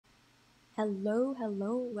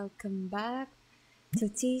Hello, welcome back to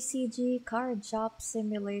TCG Card Shop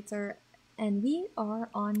Simulator, and we are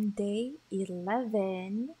on day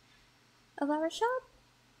 11 of our shop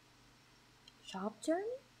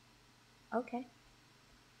journey. Okay,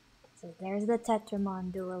 so there's the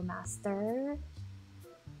Tetramon Duel Master,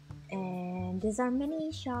 and this is our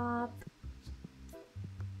mini shop.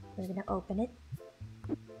 We're gonna open it.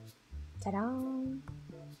 Ta-da!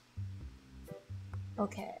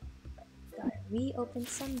 Okay. Gotta reopen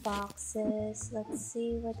some boxes. Let's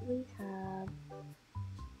see what we have.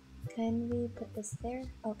 Can we put this there?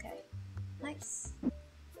 Okay, nice.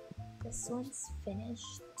 This one's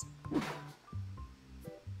finished.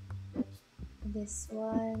 This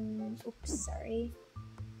one, oops, sorry.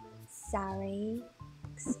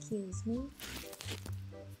 Excuse me.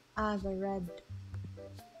 The red.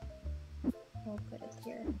 I'll put it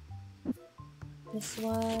here. This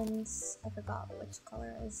one's, I forgot which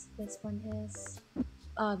color this one is.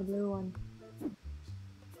 The blue one.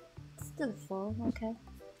 It's still full, okay.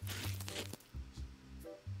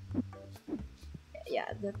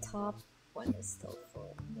 Yeah, the top one is still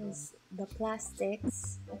full. There's the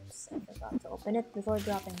plastics. Oops, I forgot to open it before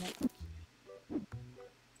dropping it.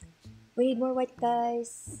 We need more white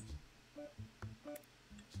dice.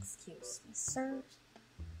 Excuse me, sir.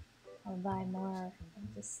 I'll buy more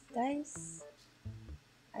of this dice.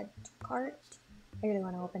 Add to cart. I really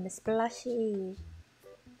want to open this plushie,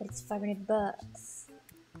 but it's 500 bucks.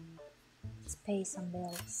 Let's pay some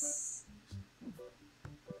bills.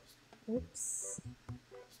 Oops,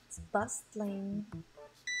 it's bustling.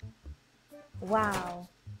 Wow.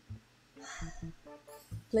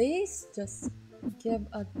 Please just give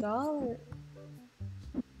 $1.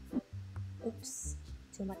 Oops,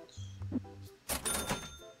 too much.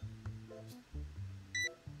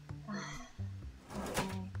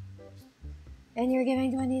 Okay. And you're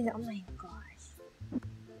giving 20. Oh my gosh.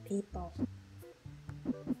 People.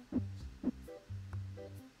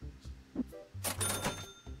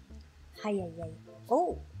 Hi.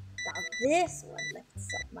 Oh, now this one lifts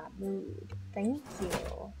up my mood. Thank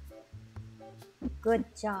you. Good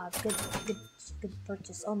job. Good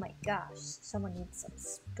purchase. Oh my gosh. Someone needs some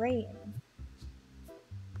spraying.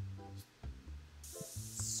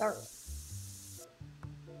 Sir.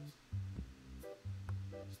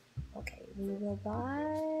 Okay, we will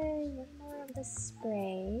buy one more of the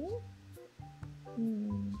spray.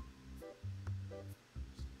 One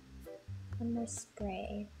more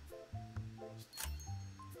spray.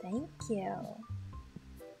 Thank you.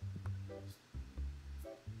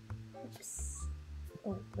 Oops.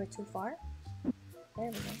 Oh, we're too far? There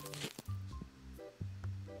we go.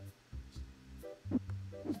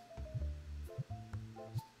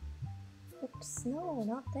 Oops, no,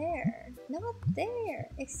 not there. Not there.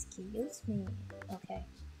 Excuse me. Okay.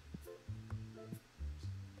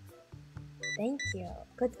 Thank you.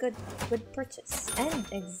 Good purchase. And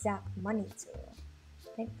exact money too.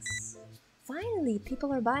 Thanks. Finally,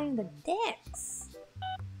 people are buying the decks.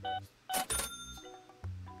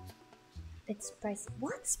 It's pricey.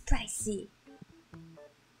 What's pricey?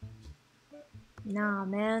 Nah,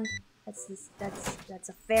 man. That's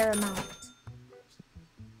a fair amount.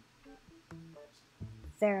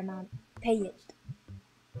 Fair amount. Pay it.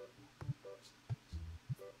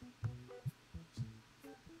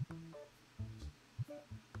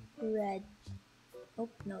 Red. Oh,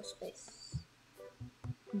 no space.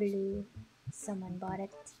 Blue. Someone bought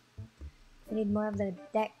it. We need more of the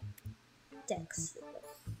decks.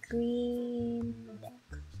 Green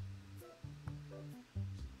deck.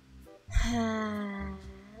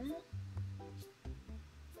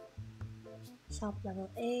 Shop level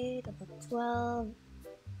 8, level 12.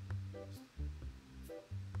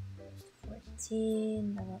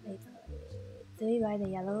 14, level 8. Do we buy the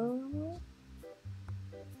yellow?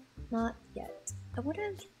 Not yet. I want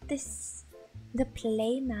to get the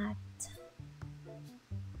playmat.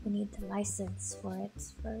 We need the license for it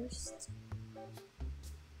first.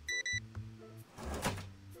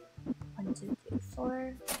 1, 2, 3,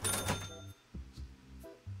 4.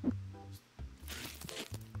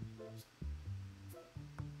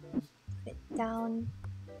 Put it down.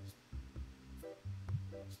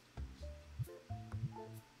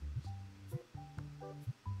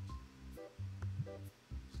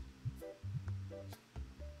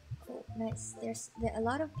 Oh, nice. A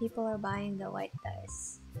lot of people are buying the white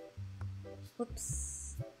dice.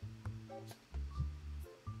 Oops.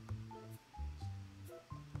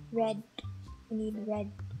 Red. We need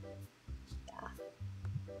red. Yeah.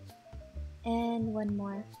 And one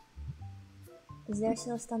more. Is there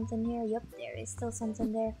still something here? Yep, there is still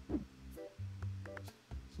something there.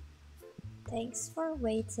 Thanks for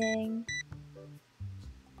waiting.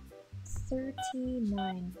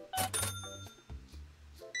 39.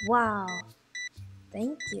 Wow.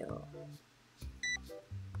 Thank you.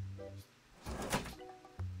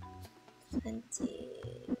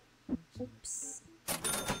 20. Oops.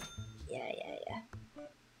 Yeah.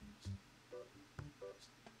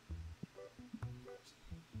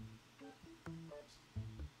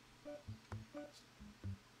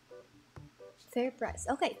 Fair price.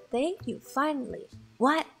 Okay, thank you. Finally.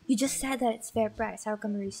 What? You just said that it's fair price. How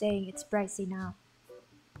come you're saying it's pricey now?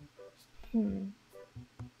 Okay.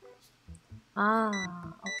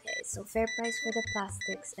 So fair price for the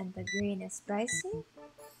plastics and the green is pricey?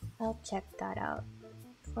 I'll check that out.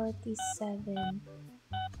 47.5.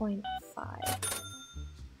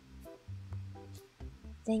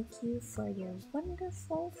 Thank you for your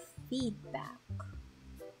wonderful feedback.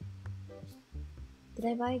 Did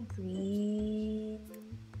I buy green?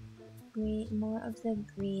 More of the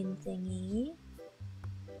green thingy.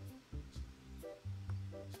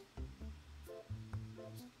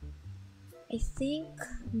 I think,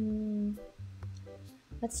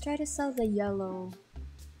 let's try to sell the yellow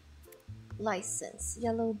license,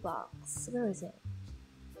 yellow box. Where is it?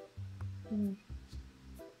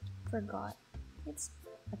 Forgot. It's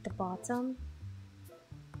at the bottom.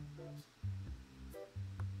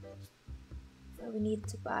 We need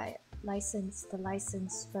to buy the license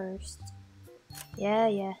first.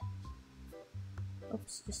 Yeah.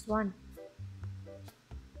 Oops, just one.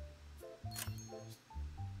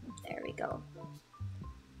 There we go.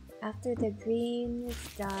 After the green is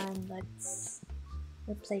done, let's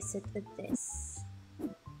replace it with this.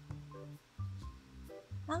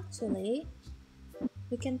 Actually,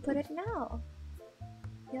 we can put it now.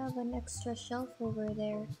 You have an extra shelf over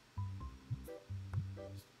there.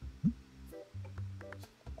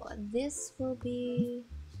 This will be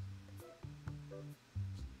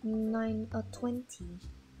 20.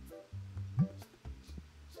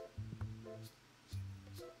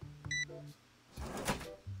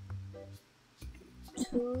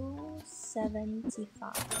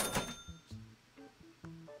 275.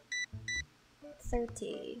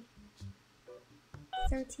 30.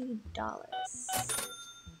 $30.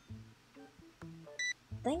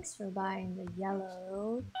 Thanks for buying the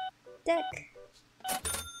yellow deck.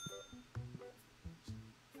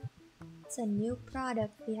 It's a new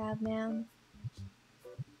product we have, ma'am.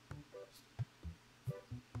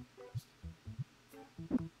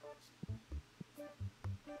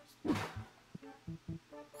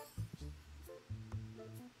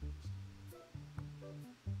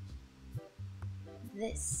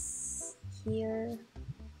 This here.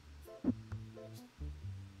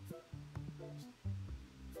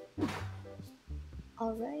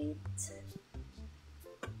 All right.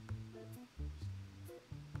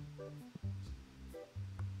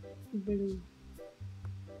 Blue.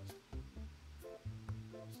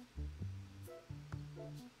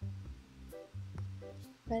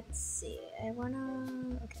 Let's see.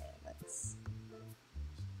 Okay, let's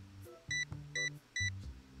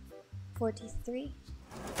 43.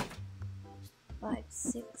 5,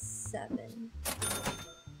 6, 7.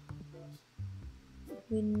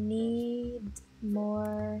 We need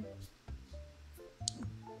more.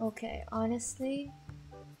 Okay, honestly,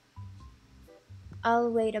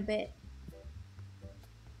 I'll wait a bit.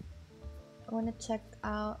 I want to check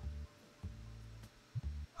out.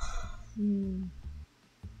 I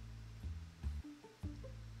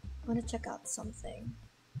want to check out something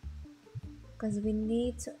because we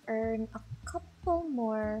need to earn a couple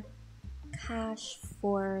more cash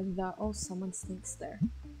for the someone sneaks there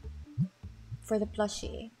for the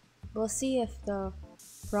plushie. We'll see if the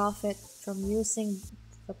profit from using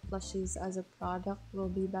the plushies as a product will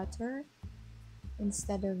be better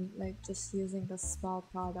instead of like just using the small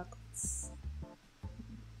products.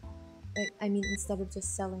 I mean, instead of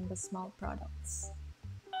just selling the small products.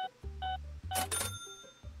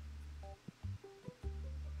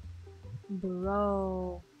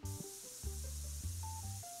 Bro.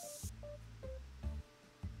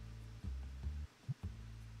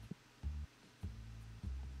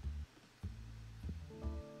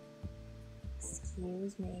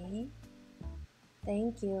 Excuse me.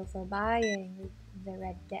 Thank you for buying the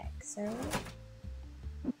red deck, sir.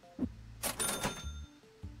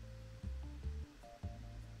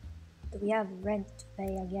 Do we have rent to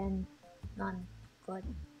pay again? None. Good.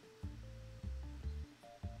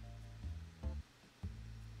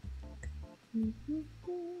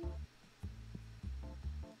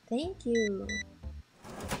 Thank you.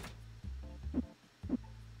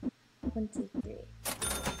 1, 2, 3.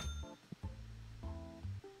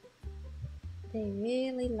 They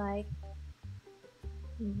really like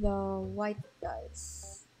the white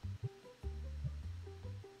dice.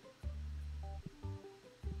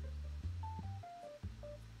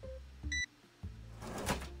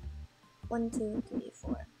 1, 2, 3,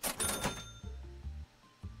 4.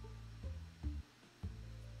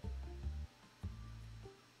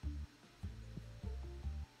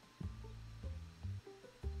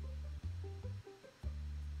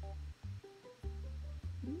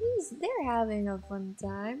 They're having a fun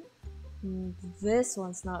time. This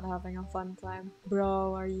one's not having a fun time.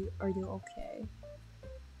 Bro, are you okay?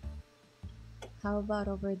 How about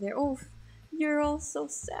over there? Oh, you're all so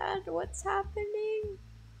sad. What's happening?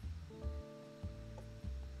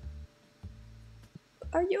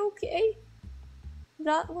 Are you okay?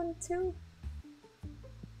 That one too?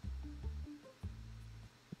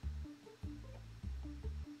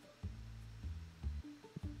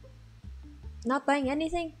 Not buying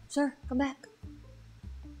anything? Sir, come back.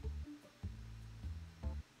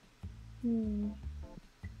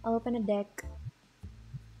 I'll open a deck.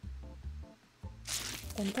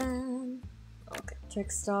 Dun dun. Okay,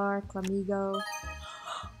 Trickstar, Clamigo.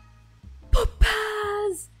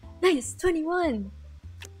 Popaz! Nice, 21!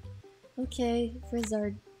 Okay,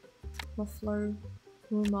 Frizzard, Muffler,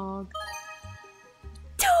 Rumog.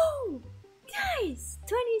 2! Nice!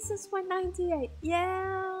 26.98.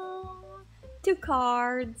 Yeah! 2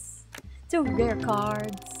 cards. 2 rare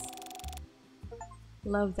cards.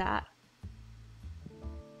 Love that.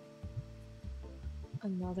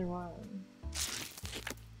 Another one.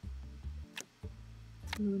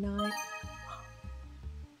 Lunite.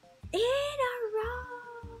 In a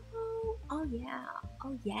row! Oh yeah,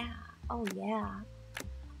 oh yeah, oh yeah.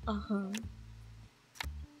 Uh-huh.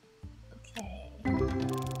 Okay.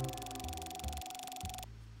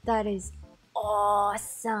 That is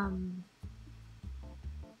awesome!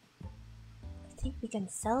 I think we can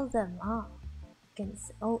sell them, huh?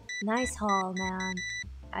 Oh, nice haul, man.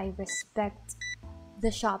 I respect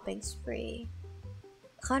the shopping spree.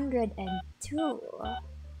 102.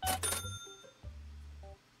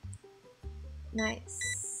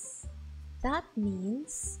 Nice. That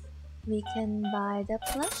means we can buy the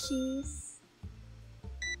plushies.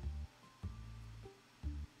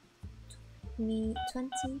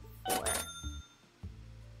 24.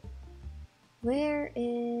 Where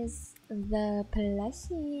is the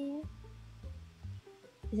plushie?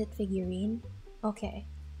 Is it figurine? Okay.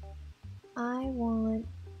 I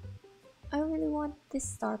really want this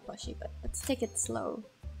star plushie, but let's take it slow.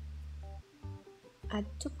 Add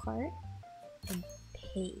to cart and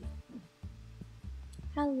pay.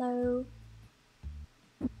 Hello.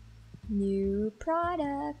 New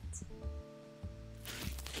product.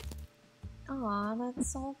 Aw,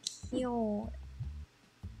 that's so cute.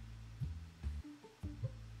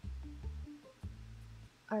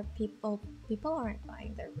 Are people aren't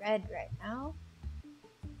buying the red right now.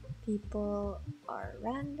 People are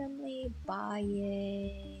randomly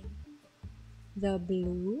buying the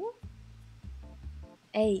blue.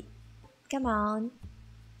 Hey, come on.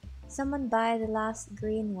 Someone buy the last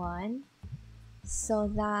green one so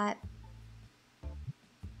that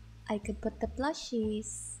I could put the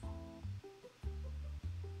plushies.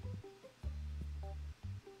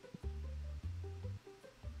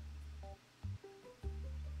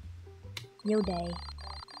 New day.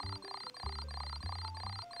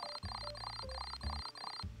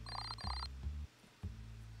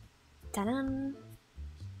 Ta-da!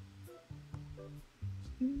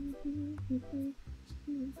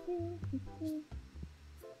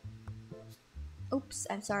 Oops,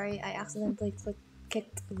 I'm sorry, I accidentally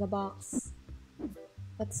kicked the box.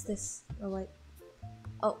 What's this? Oh wait.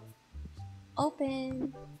 Oh.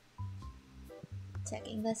 Open!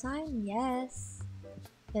 Checking the sign? Yes.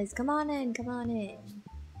 Guys, come on in, come on in.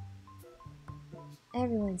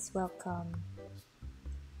 Everyone's welcome.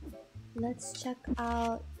 Let's check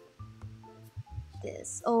out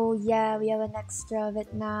this. Oh yeah, we have an extra of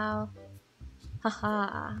it now.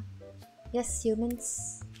 Haha. Yes,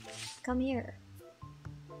 humans, come here.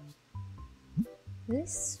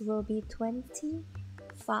 This will be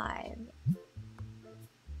 25.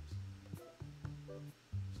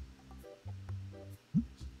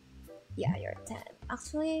 Yeah, you're 10.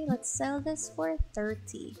 Actually, let's sell this for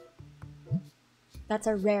 30. That's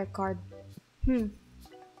a rare card.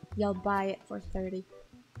 You'll buy it for 30.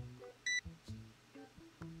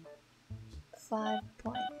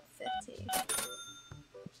 5.50.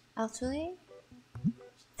 Actually,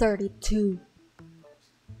 32.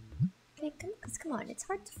 Okay, come on, it's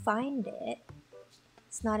hard to find it.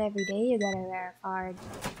 It's not every day you get a rare card.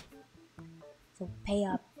 So pay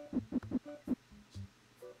up.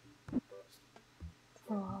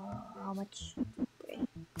 Oh, how much? Okay.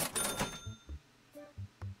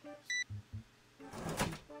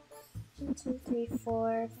 1, 2, 3,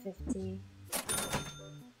 4, 50.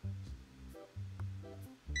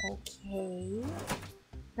 Okay.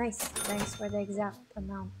 Nice. Thanks for the exact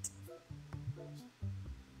amount.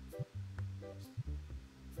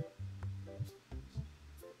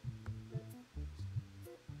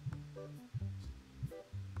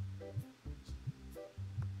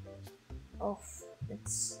 Oh,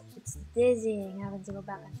 it's dizzying having to go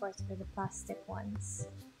back and forth for the plastic ones.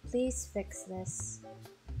 Please fix this.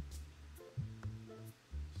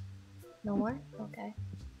 No more? Okay.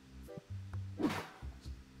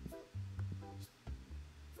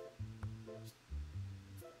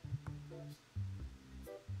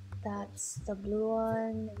 That's the blue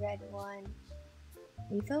one, the red one.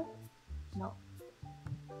 Refill? No.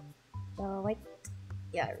 The white,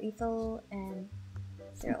 yeah, refill and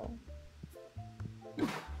throw.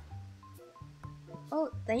 Oh,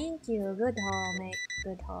 thank you. Good haul, mate.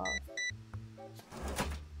 Good haul.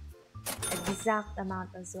 Exact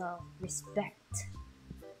amount as well. Respect.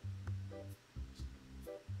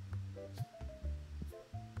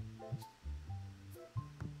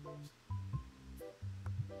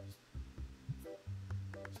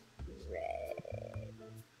 Red.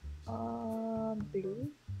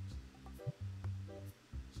 Blue.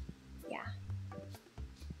 Yeah.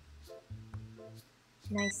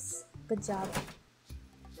 Nice. Good job.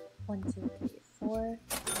 1, 2, 3, 4.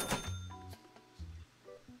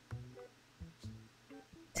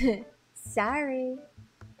 Sorry.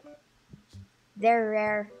 They're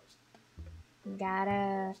rare.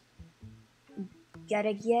 Gotta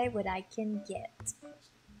get what I can get.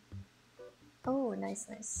 Oh, nice.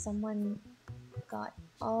 Someone got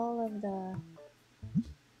all of the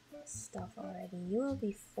stuff already. You will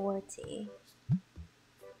be 40.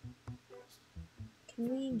 Can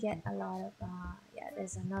we get a lot of yeah,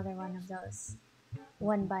 there's another one of those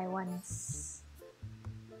 1x1s.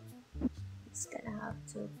 It's gonna have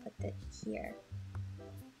to put it here.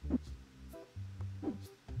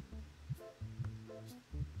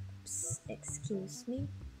 Oops, excuse me.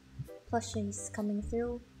 Plushies coming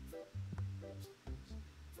through.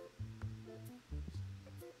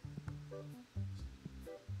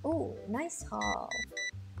 Oh, nice haul.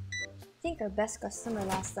 I think our best customer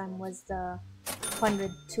last time was the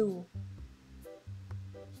 102.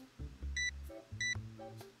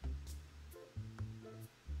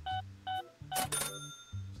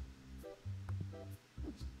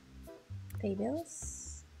 Pay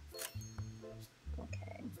bills?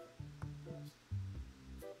 Okay.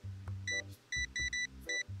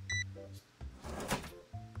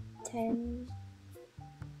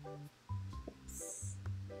 Oops.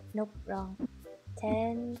 Nope, wrong.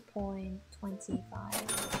 10.25.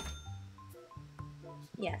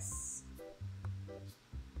 Yes.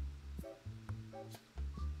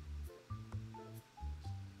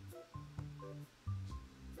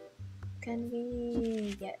 Can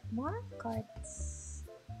we get more cards?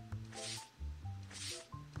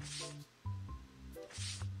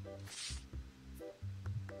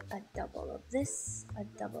 A double of this, a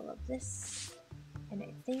double of this, and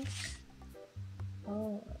I think,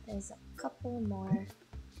 oh, there's a couple more.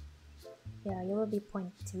 Yeah, you will be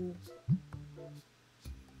 0.2.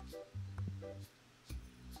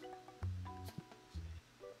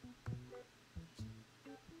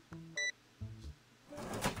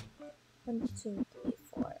 One, two, three,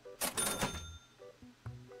 four.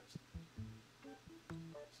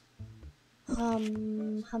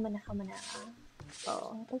 Humana.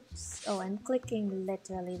 Oh, oops. Oh, I'm clicking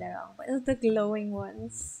literally the wrong one. Oh, the glowing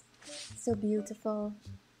ones. So beautiful.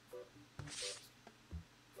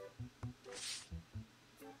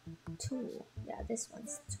 2. Yeah, this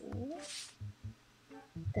one's 2.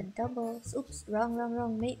 The doubles. Oops,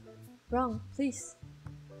 wrong, mate. Wrong, please.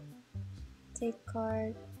 Take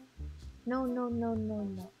card. No.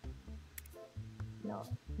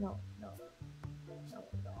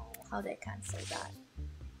 How they cancel that?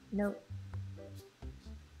 No.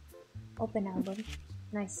 Open album.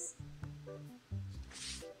 Nice.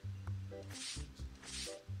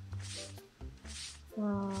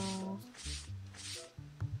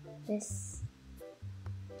 This.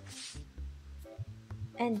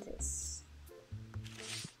 And this.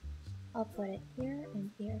 I'll put it here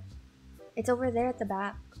and here. It's over there at the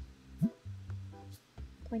back.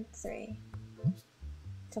 0.3.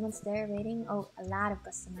 Someone's there waiting. Oh, a lot of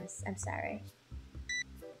customers. I'm sorry.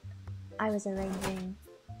 I was arranging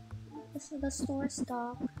the store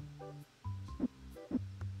stock.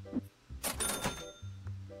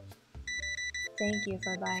 Thank you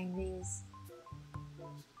for buying these.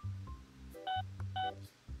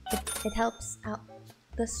 It helps out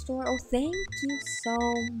the store. Oh, thank you so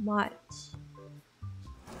much.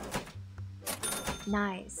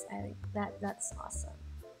 Nice. That's awesome.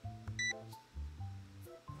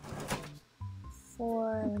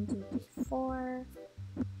 4. 1, 2, 3, 4.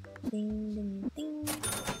 Ding, ding, ding.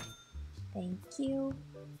 Thank you.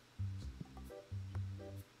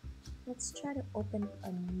 Let's try to open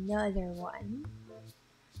another one.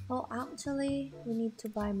 Oh, actually, we need to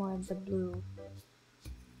buy more of the blue.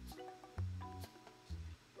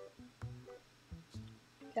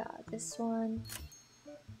 Yeah, this one.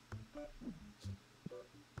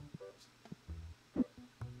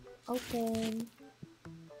 Open.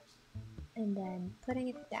 And then putting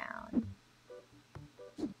it down.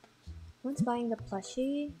 Once buying the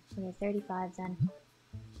plushie, okay, 35 then.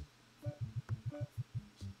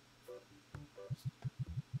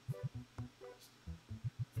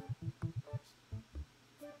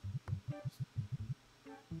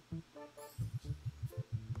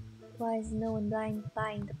 Why is no one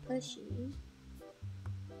buying the plushie?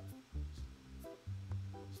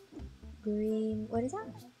 Green, what is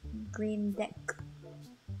that? Green deck.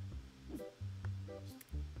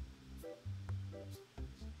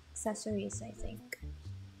 Accessories, I think.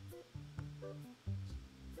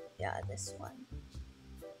 Yeah, this one.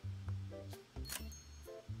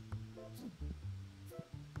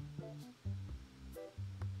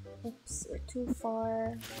 Oops, we're too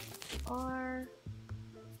far. R.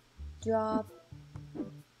 Drop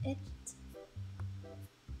it.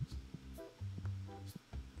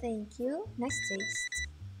 Thank you. Nice taste.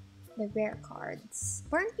 The rare cards.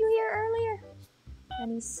 Weren't you here earlier?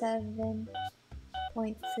 27.50.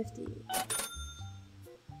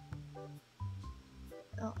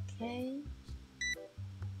 Okay.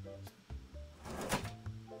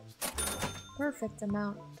 Perfect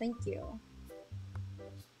amount. Thank you.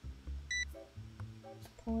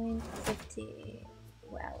 0.50.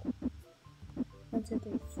 Well. 1, 2,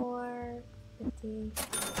 3, 4. 50.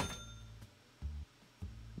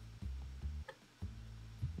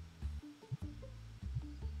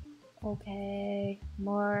 Okay,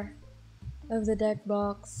 more of the deck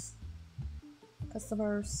box.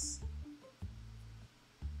 Customers.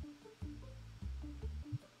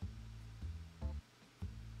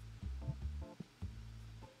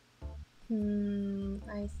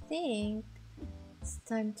 I think it's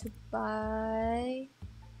time to buy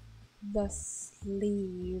the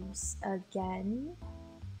sleeves again.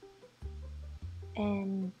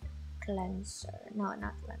 And cleanser. No,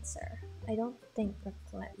 not cleanser. I don't think the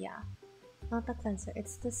yeah. Not the cleanser.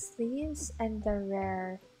 It's the sleeves and the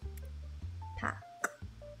rare pack.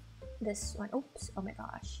 This one. Oops. Oh my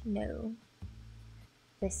gosh. No.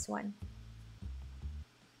 This one.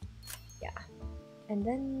 Yeah. And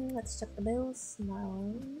then let's check the bills.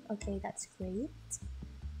 No. Okay, that's great.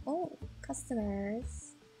 Oh,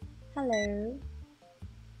 customers. Hello.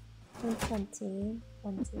 120.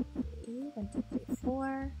 1, 2, 3. 1, 2, 3,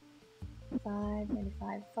 4. 5.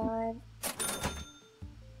 95. 5.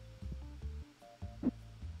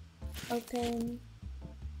 Open.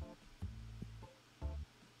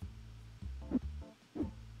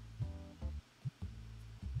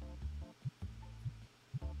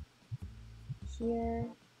 Here.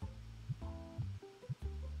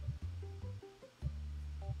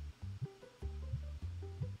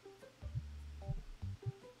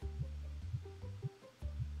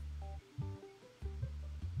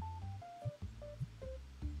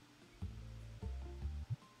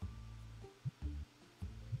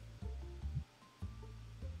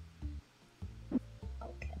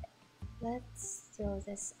 Okay, let's throw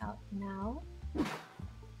this out now.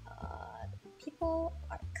 People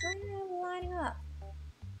are kind of lining up.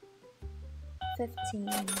 15.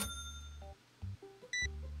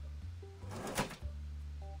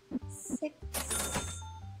 6.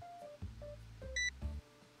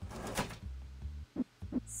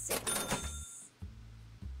 6.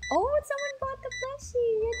 Oh, someone bought the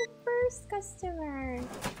plushie! You're the first customer!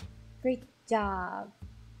 Great job!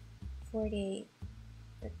 48.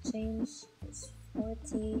 The change is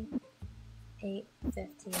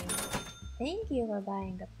 48.50. Thank you for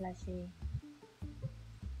buying the plushie.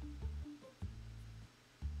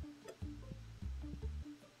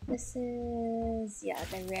 This is, yeah,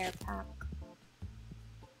 the rare pack.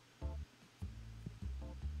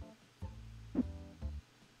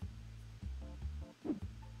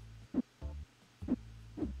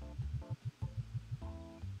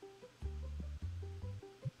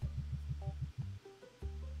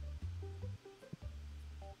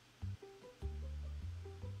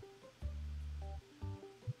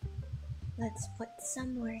 Let's put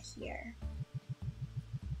somewhere here.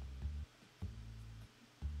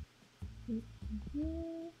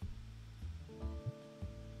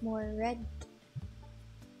 More red.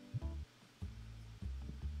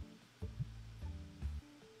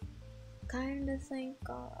 Kinda think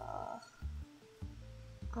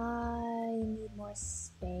I need more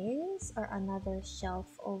space or another shelf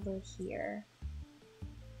over here.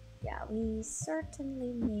 Yeah, we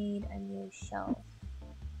certainly need a new shelf.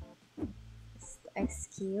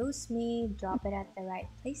 Excuse me, drop it at the right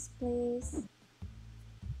place, please.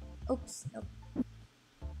 Oops, nope.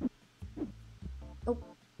 Oh,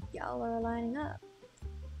 y'all are lining up.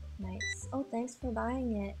 Nice. Oh, thanks for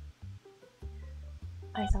buying it.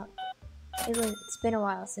 I thought it's been a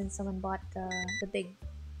while since someone bought the big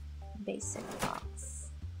basic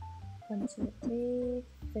box. 1, 2, 3,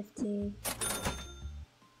 50.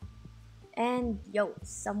 And yo,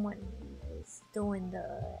 someone is doing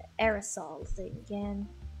the aerosol thing again.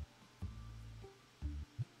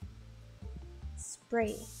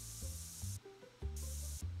 Spray.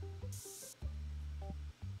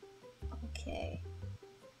 Okay.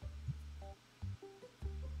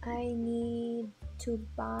 I need to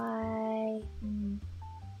buy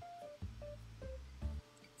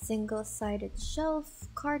single-sided shelf,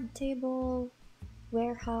 card table,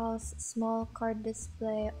 warehouse, small card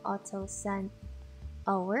display, auto scent,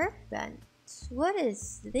 a workbench. What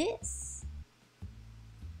is this?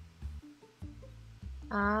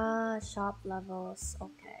 Ah, shop levels.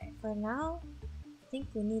 Okay, for now, I think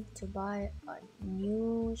we need to buy a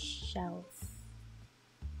new shelf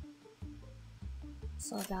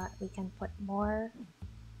so that we can put more.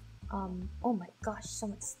 Oh my gosh,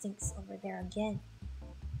 someone stinks over there again.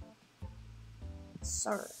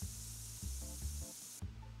 Sir.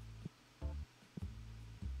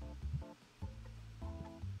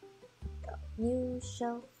 The new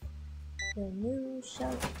shelf. The new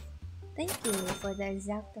shelf. Thank you for the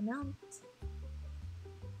exact amount.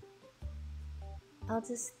 I'll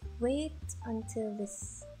just wait until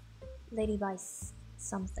this lady buys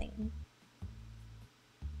something.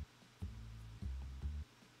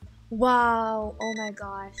 Wow! Oh my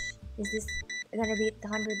gosh. Is this gonna beat the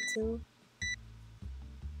 102?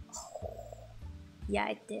 Oh, yeah,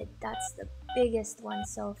 it did. That's the biggest one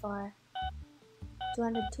so far.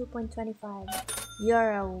 202.25.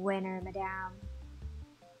 You're a winner, madame.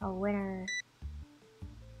 A winner.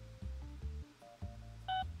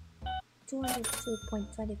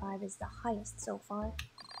 202.25 is the highest so far.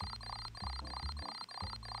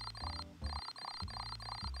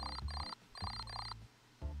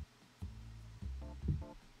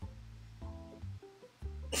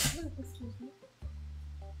 Excuse me.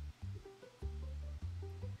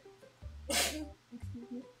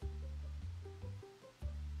 Excuse me.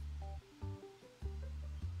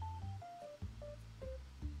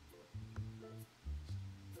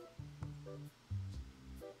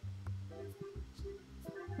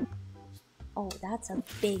 Oh, that's a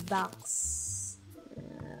big box.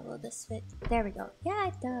 Will this fit? There we go. Yeah,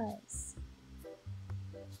 it does.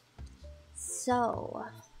 So,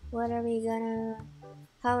 how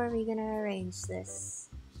are we gonna arrange this?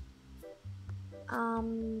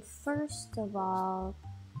 First of all,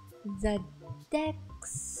 the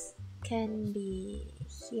decks can be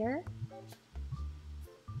here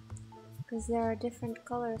because there are different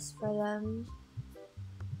colors for them,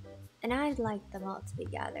 and I'd like them all to be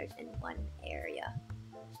gathered in one area.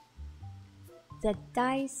 The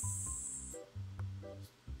dice,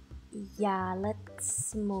 yeah,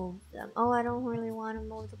 let's move them. Oh, I don't really want to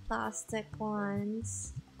move the plastic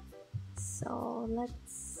ones, so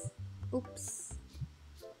let's, oops.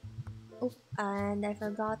 Oh, and I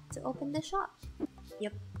forgot to open the shop.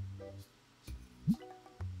 Yep.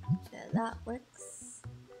 Yeah, that works.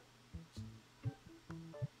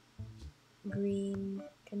 Green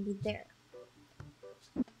can be there.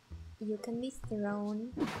 You can be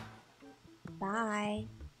thrown. Bye.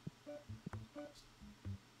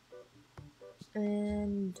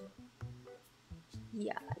 And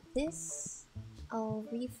yeah, this I'll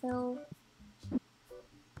refill.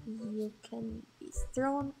 You can be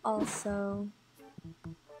thrown also.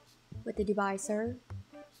 What did you buy, sir?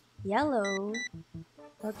 Yellow.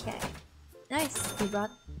 Okay. Nice. You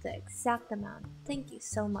brought the exact amount. Thank you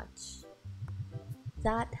so much.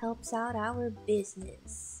 That helps out our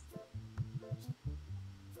business.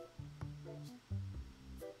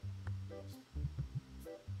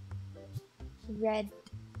 Red.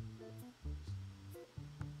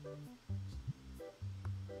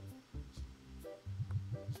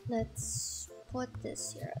 Let's put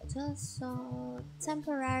this here. Just a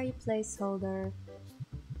temporary placeholder.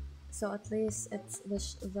 So at least it's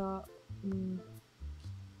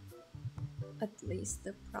at least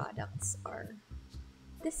the products are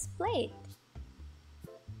displayed.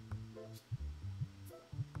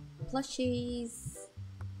 Plushies.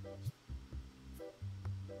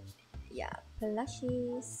 Yeah,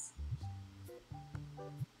 plushies.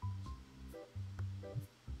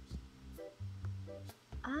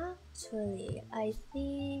 Actually, I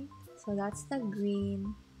think so. That's the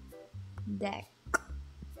green deck.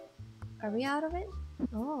 Are we out of it?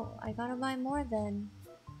 Oh, I gotta buy more then.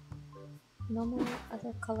 No more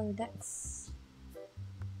other color decks.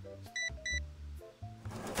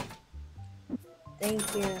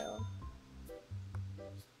 Thank you.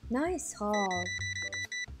 Nice haul.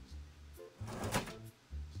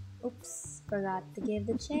 Oops, forgot to give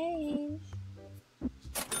the change.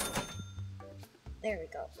 There we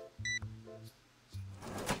go.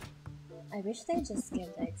 I wish they just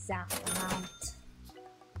give the exact amount.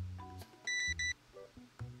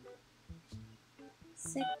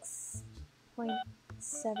 6.75.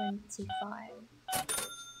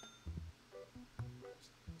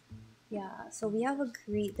 Yeah, so we have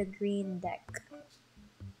the green deck.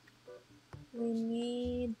 We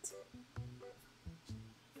need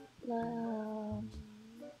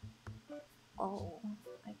oh,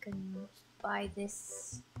 I can buy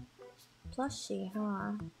this plushie,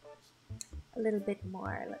 huh? A little bit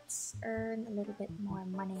more. Let's earn a little bit more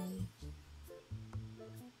money.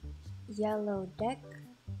 Yellow deck.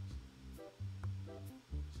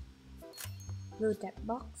 Blue deck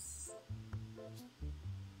box.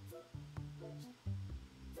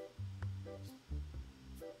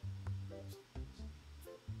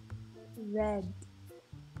 Red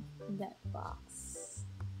deck box.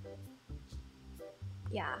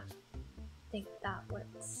 Yeah, I think that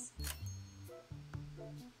works.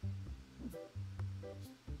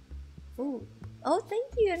 Ooh. Oh,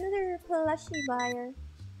 thank you, another plushie buyer.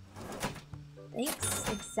 Thanks,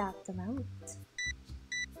 exact amount.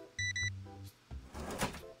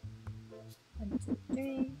 1, 2,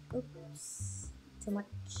 3. Oops, too much.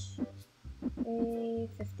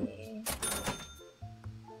 50.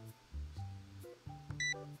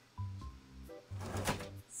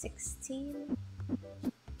 16.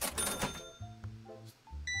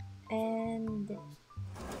 And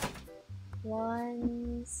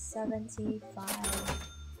 175.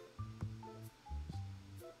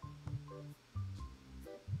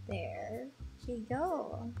 There we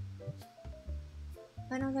go.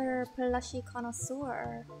 Another plushie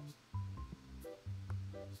connoisseur.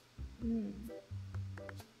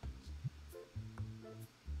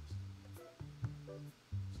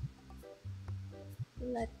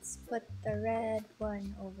 Let's put the red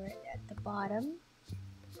one over at the bottom.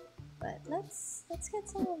 But let's get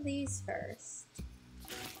some of these first.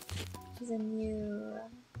 It's a new.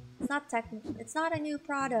 It's not a new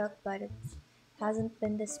product, but it hasn't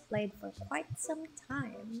been displayed for quite some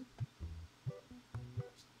time.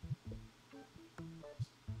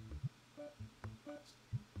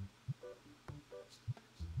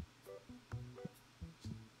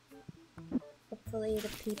 Hopefully the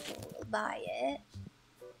people will buy it.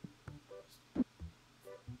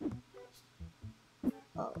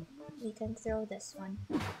 Oh, we can throw this one.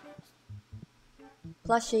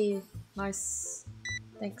 Plushie, nice.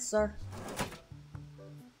 Thanks, sir.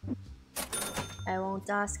 I won't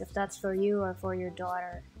ask if that's for you or for your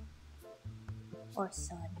daughter. Or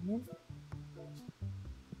son.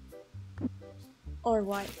 Or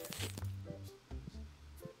wife.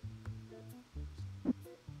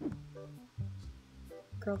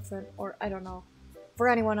 Girlfriend, or I don't know. For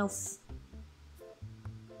anyone else.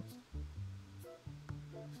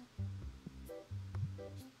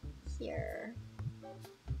 Here.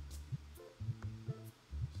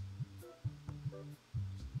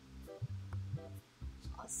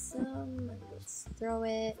 Awesome. Let's throw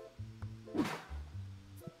it.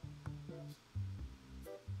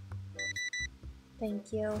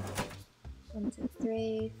 Thank you. 1, 2,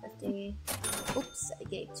 3, 50. Oops, I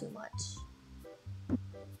gave too much.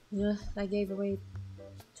 Ugh, I gave away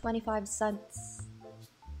 25 cents.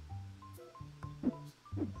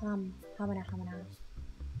 Hamana.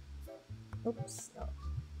 Oops,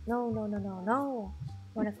 no.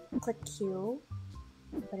 Wanna click Q,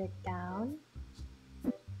 put it down.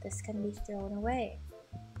 This can be thrown away.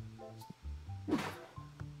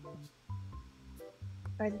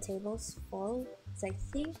 Are the tables full? Because I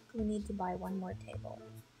think we need to buy one more table.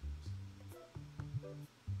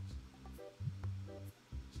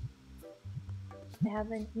 I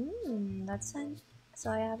haven't, that's fine.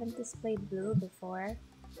 So I haven't displayed blue before.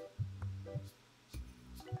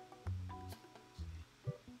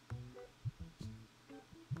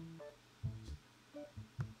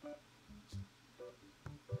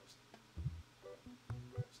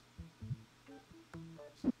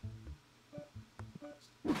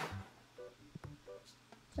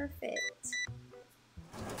 Perfect.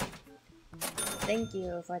 Thank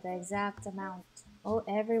you for the exact amount. Oh,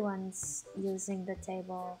 everyone's using the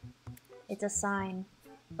table. It's a sign.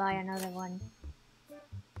 Buy another one.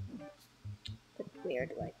 where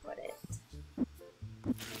do I put it?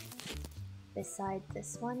 Beside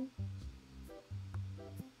this one?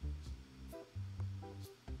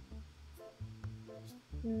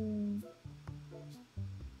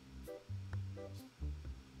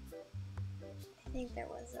 I think there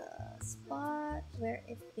was a spot where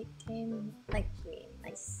it became like green.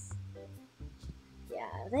 Nice.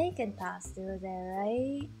 Yeah, they can pass through there,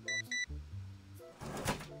 right?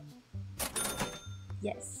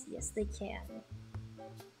 Yes, yes they can.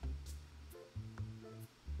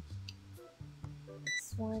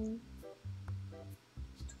 This one,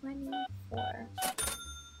 24.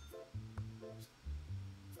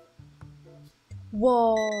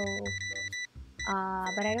 Whoa!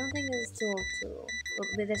 But I don't think this is 202.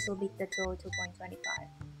 But this will beat the 202.25.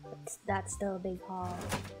 But that's still a big haul.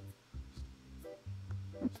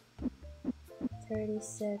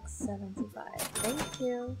 36.75. Thank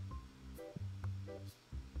you.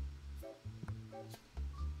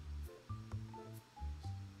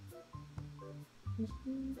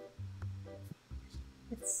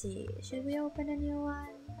 Let's see. Should we open a new one?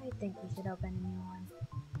 I think we should open a new one.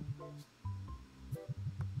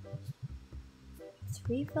 Let's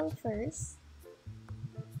refill first.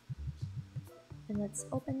 And let's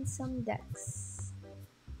open some decks.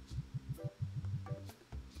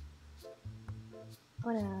 I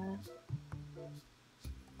wanna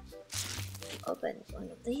open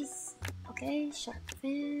one of these. Okay, Shark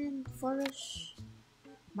Fin, Flourish,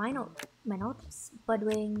 Minotaurus,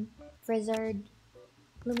 Budwing, Frizzard,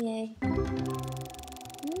 Lumiere.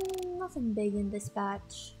 Nothing big in this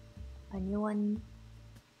batch. A new one.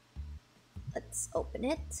 Let's open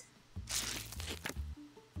it.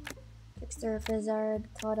 Trickster, Frizzard,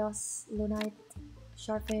 Kodos, Lunite,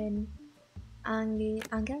 Sharpin,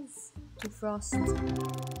 Angas, Frost.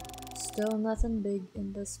 Still nothing big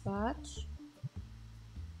in this batch.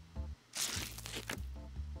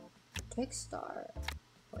 Trickstar,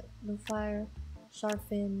 Bluefire,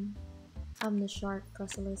 Sharpin, I'm the Shark,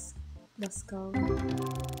 Chrysalis, Dusko.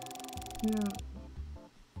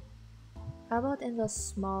 How about in the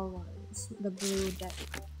small ones? The blue deck.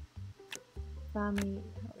 Fami,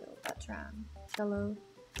 Hello, Batran, Cello,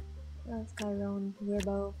 Chiron,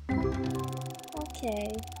 Weirbo.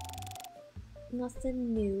 Okay.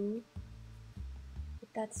 Nothing new. But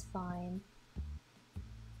that's fine.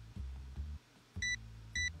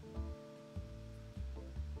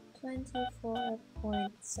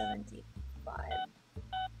 $24.75.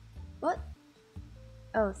 What?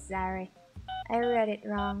 Oh, sorry. I read it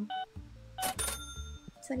wrong.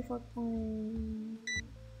 24 point...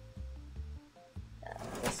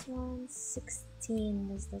 this one, 16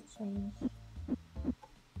 was the change.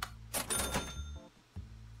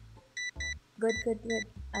 Good, good, good.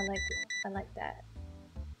 I like it. I like that.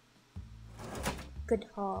 Good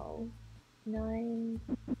haul. 9.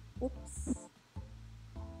 Whoops.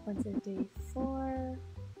 1, 2, 3, 4.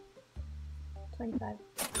 25.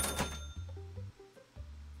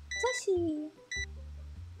 Sushi!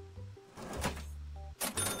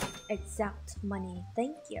 Exact money,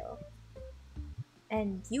 thank you.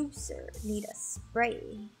 And you, sir, need a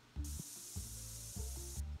spray.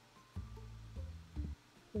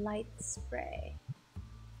 Light spray.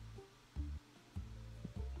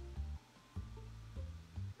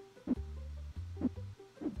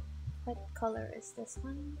 What color is this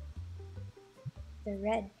one? The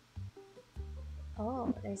red.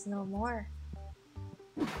 Oh, there's no more.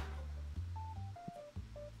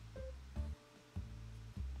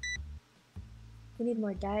 We need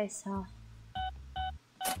more dice, huh?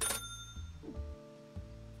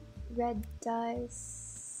 Red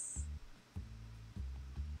dice.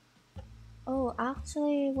 Oh,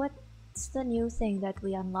 actually, what's the new thing that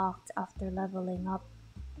we unlocked after leveling up?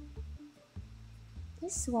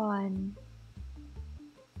 This one.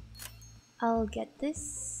 I'll get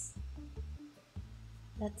this.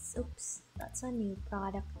 Oops, that's a new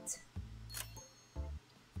product.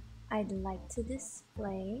 I'd like to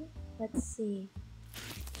display. Let's see.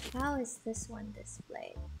 How is this one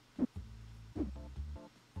displayed?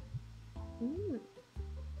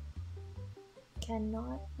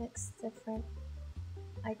 Cannot mix different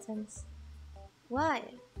items. Why?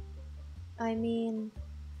 I mean...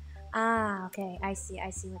 okay, I see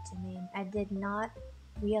what you mean. I did not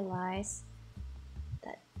realize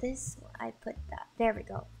that this... I put that... There we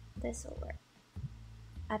go. This will work.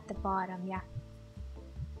 At the bottom, yeah.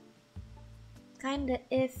 Kinda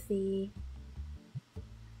iffy.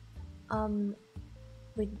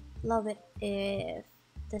 We'd love it if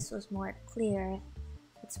this was more clear.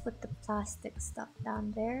 Let's put the plastic stuff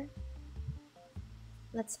down there.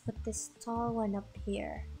 Let's put this tall one up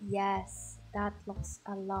here. Yes, that looks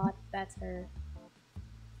a lot better.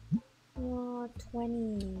 Oh,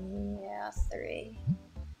 23.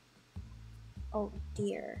 Oh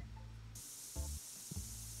dear.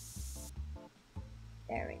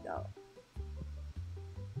 There we go.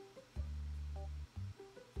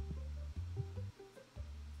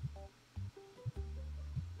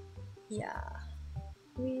 Yeah.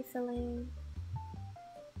 Refilling.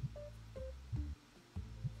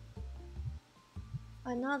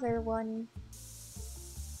 Another one.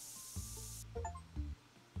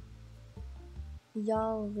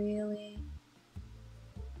 Y'all really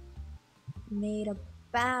made a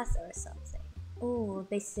bath or something. Oh,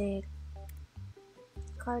 basic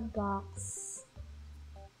card box.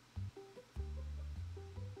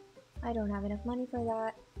 I don't have enough money for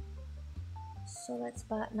that. So let's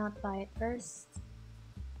not buy it first.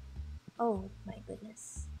 Oh my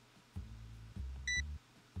goodness.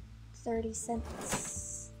 30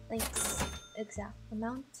 cents. Thanks. Exact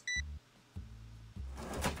amount.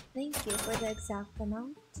 Thank you for the exact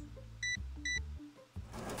amount.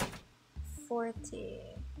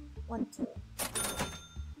 40. 1, 2.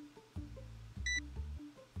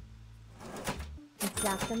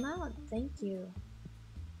 Exact amount. Thank you.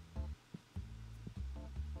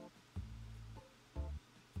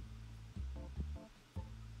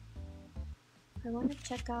 I want to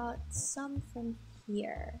check out some from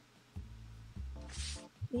here.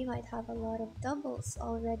 We might have a lot of doubles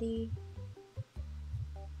already.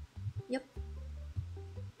 Yep.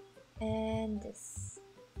 And this.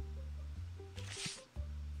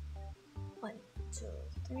 1, 2,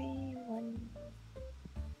 3.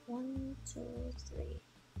 1, 2, 3.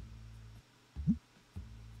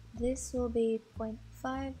 This will be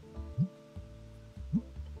 0.5.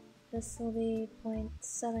 This will be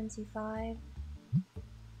 0.75.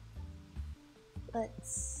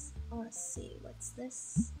 Let's see, what's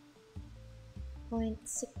this?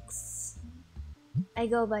 0.6. I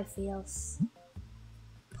go by feels.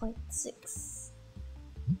 0.6.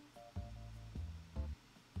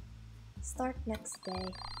 Start next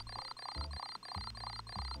day.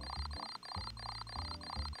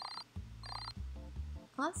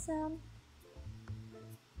 Awesome.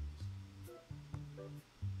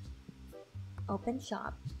 Open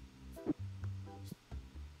shop.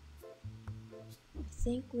 I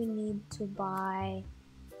think we need to buy.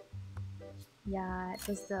 Yeah, it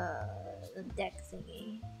was the deck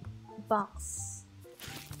thingy. Box.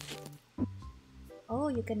 Oh,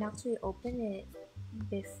 you can actually open it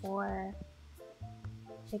before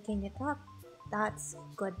picking it up. That's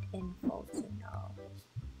good info to know.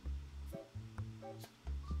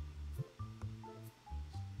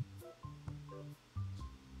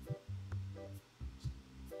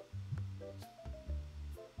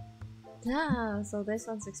 Damn, so this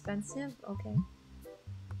one's expensive? Okay.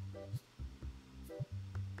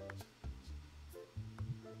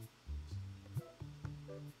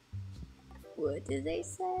 What did they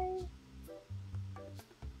say?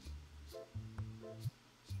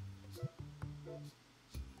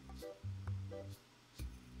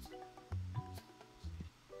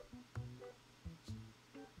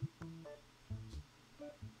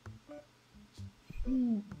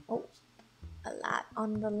 Oh, a lot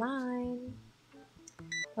on the line.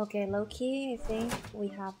 Okay, low-key, I think we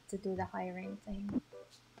have to do the hiring thing.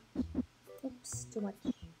 Oops, too much.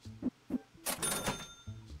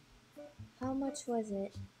 How much was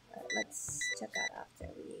it? Let's check out after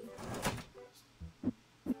we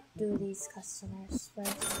do these customers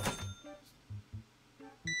first.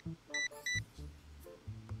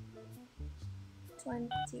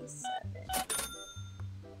 27.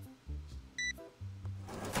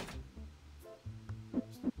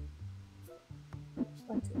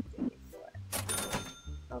 1, 2, 3,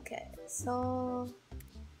 4. Okay, so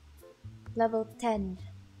level 10.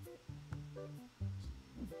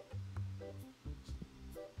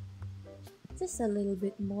 Just a little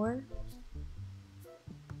bit more.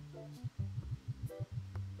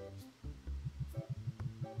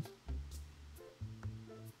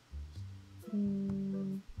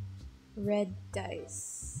 Red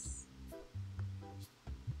dice.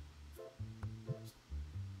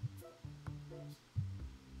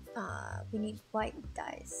 We need white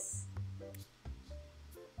dice.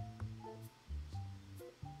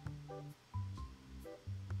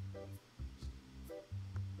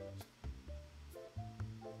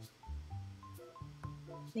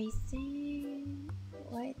 Facing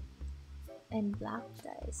white and black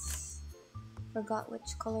dice. Forgot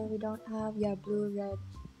which color we don't have. Yeah, blue, red.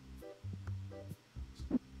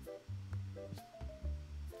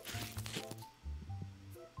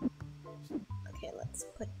 Okay, let's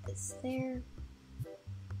put this there.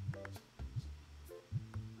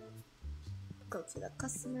 Go to the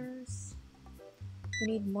customers. We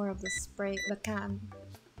need more of the spray, the can.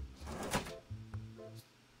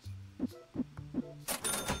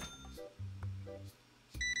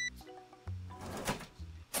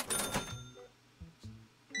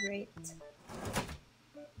 Great.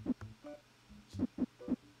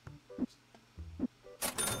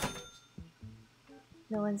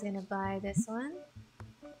 No one's gonna buy this one.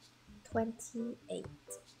 28.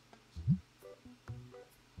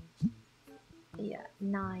 Yeah,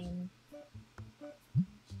 9.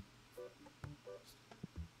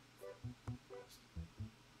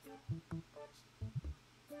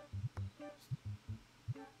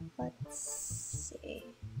 Let's see.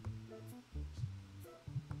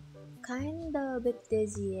 Kinda a bit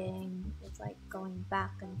dizzying. It's like going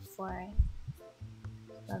back and forth.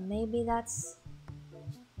 But maybe that's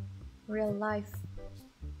real life.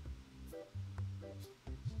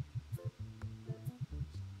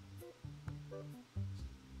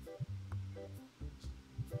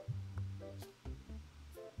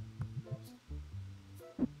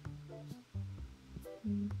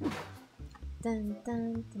 Dun,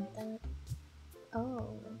 dun, dun, dun.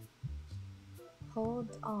 Oh.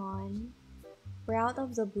 Hold on. We're out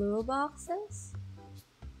of the blue boxes?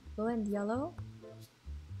 Blue and yellow?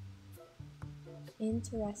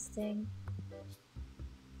 Interesting.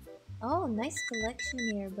 Oh, nice collection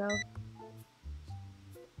here, bro.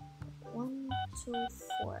 1, 2,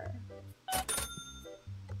 4.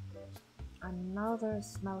 Another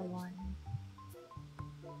smelly one.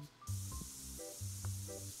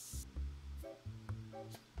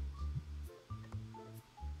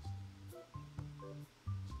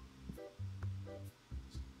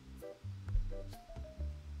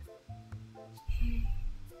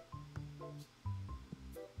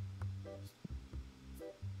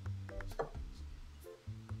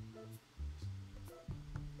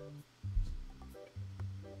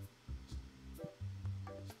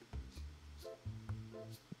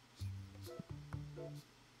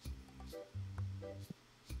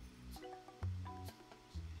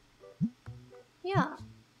 Yeah,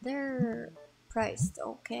 they're priced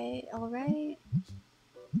okay, alright.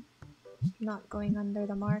 Not going under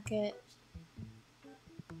the market.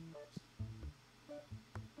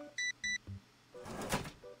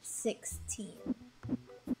 $16.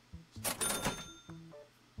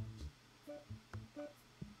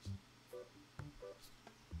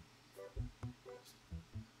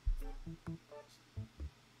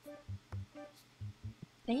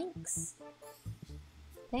 Thanks.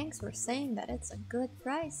 Thanks for saying that it's a good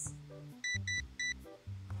price.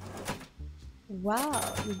 Wow,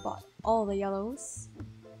 you bought all the yellows.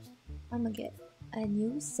 I'm gonna get a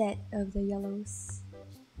new set of the yellows.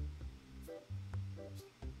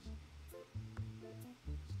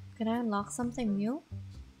 Can I unlock something new?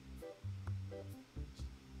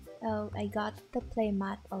 Oh, I got the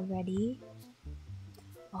playmat already.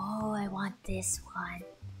 Oh, I want this one.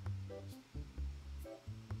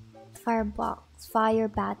 Fire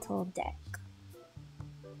battle deck.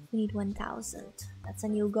 We need 1,000. That's a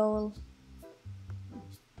new goal.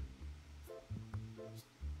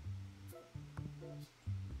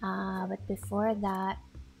 But before that,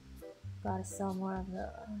 gotta sell more of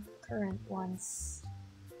the current ones.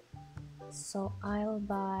 So I'll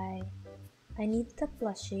buy. I need the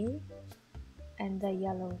plushie and the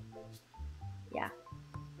yellow. Yeah.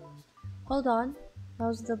 Hold on.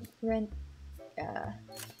 How's the rent?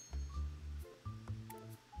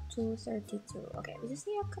 232. Okay, we just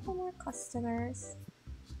need a couple more customers,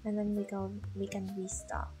 and then we can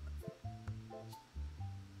restock.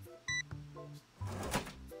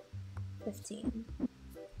 15.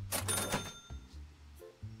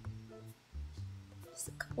 Just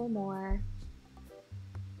a couple more.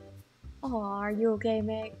 Oh, are you okay,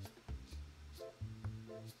 Meg?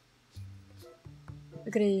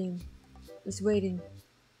 Look at him. He's waiting.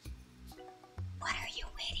 What are you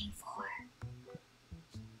waiting for?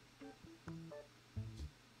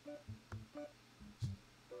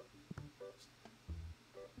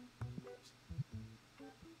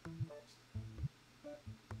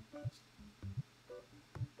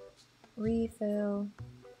 Refill.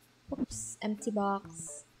 Oops, empty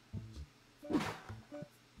box.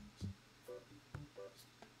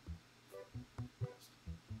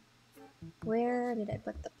 Where did I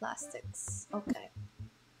put the plastics? Okay.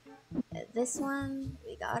 This one,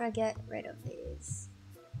 we gotta get rid of these.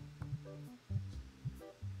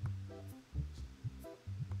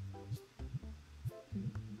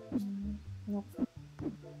 Nope.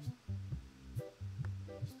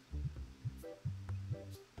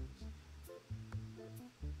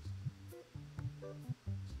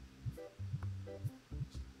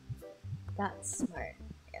 That's smart.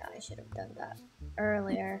 Yeah, I should have done that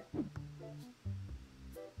earlier.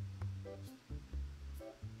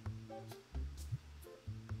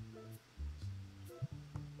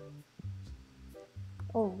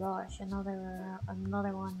 Oh gosh,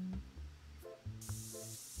 another one.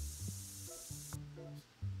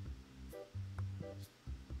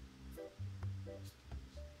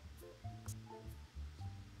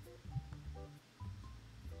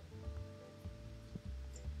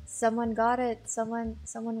 Someone got it. Someone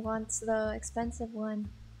wants the expensive one.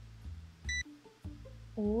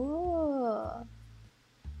 Ooh.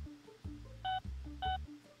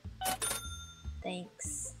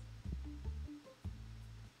 Thanks.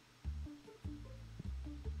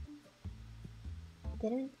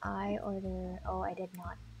 Didn't I order? Oh, I did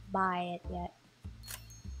not buy it yet.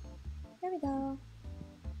 There we go.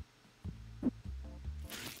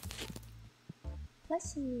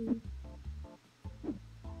 Plushie.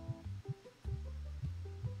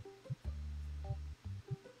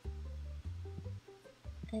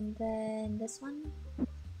 And then this one.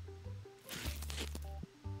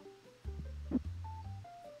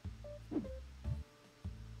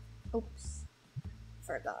 Oops.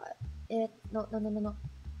 Forgot it. No.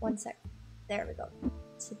 1 sec. There we go. It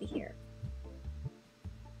should be here.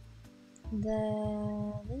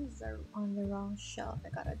 These are on the wrong shelf. I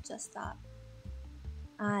gotta adjust that.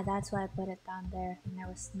 Ah, that's why I put it down there. And there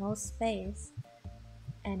was no space.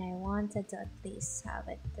 And I wanted to at least have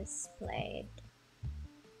it displayed.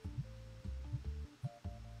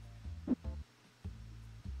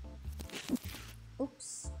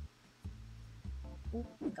 Oops. Oh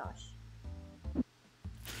my gosh.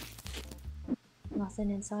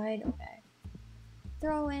 Nothing inside? Okay.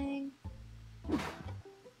 Throwing.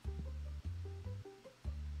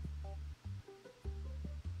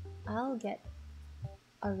 I'll get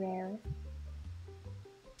a rare.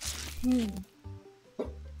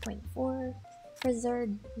 0.4.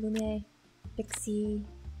 Preserved, Lumiere, Pixie,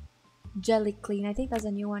 Jelly Clean. I think that's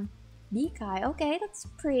a new one. Bikai. Okay, that's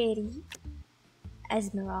pretty.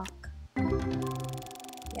 Esmeralk.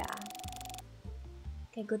 Yeah.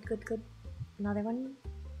 Okay, good. Another one.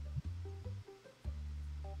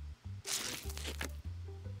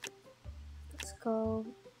 Let's go.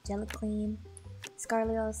 Jelly Clean.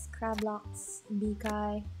 Scarlios, Crablox,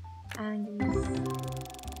 Bikai, Angus.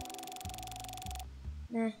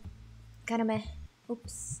 Nah. Kinda meh.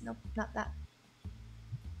 Oops. Nope, not that.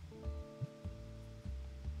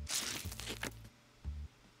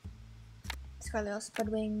 Scarlios,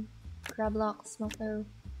 Budwing, Crablox, Smokler,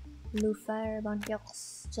 Lufer,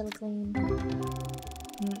 Bonfiox, Jelly Clean.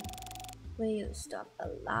 We used up a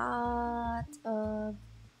lot of.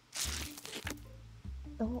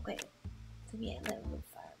 Oh, okay. So yeah, let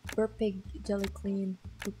Lufer. Burpig, Jelly Clean,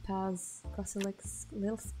 Lupaz, Crosselix,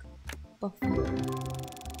 Lilsk, Buffalo.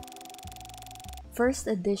 First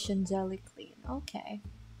edition Jelly Clean. Okay.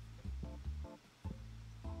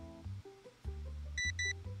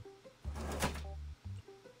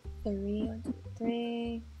 Three, 1, 2,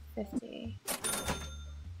 3, 50.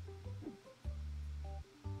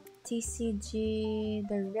 TCG,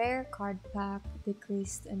 the rare card pack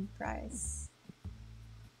decreased in price.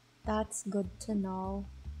 That's good to know.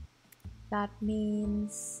 That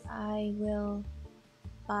means I will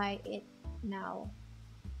buy it now.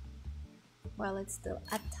 Well, it's still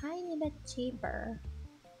a tiny bit cheaper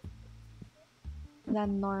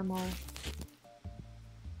than normal.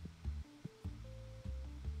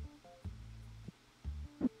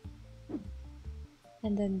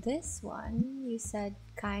 And then this one, you said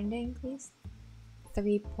kinda increased?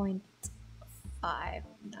 3.5.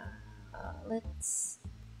 Let's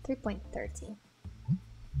 3.30.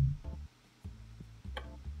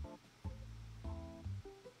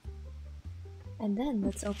 And then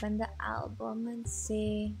let's open the album and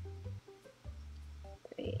see.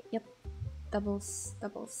 3. Yep. Doubles.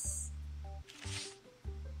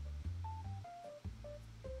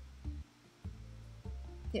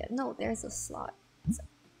 Yeah, no, there's a slot. It's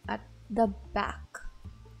at the back.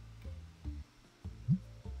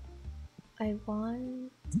 I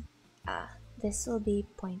want. This will be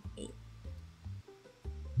 0.8.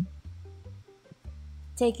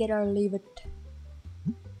 Take it or leave it.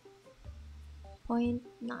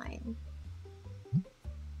 0.9.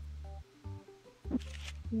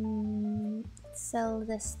 Sell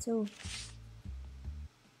this too.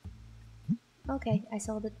 Okay, I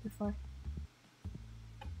sold it before.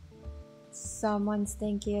 Someone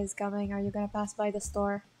stinky is coming. Are you gonna pass by the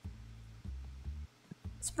store?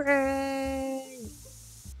 Spray!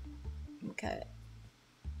 Okay.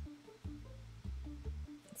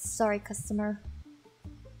 Sorry, customer.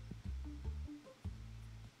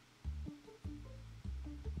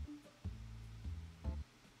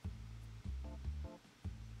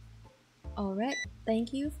 Alright,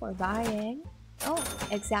 thank you for buying. Oh,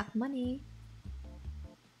 exact money.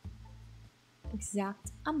 Exact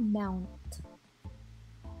amount.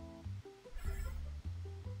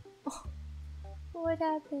 Oh, what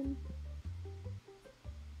happened?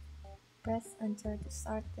 Press enter to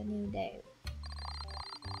start the new day.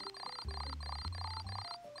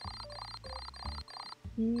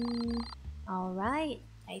 Alright,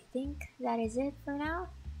 I think that is it for now.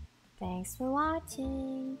 Thanks for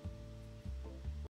watching.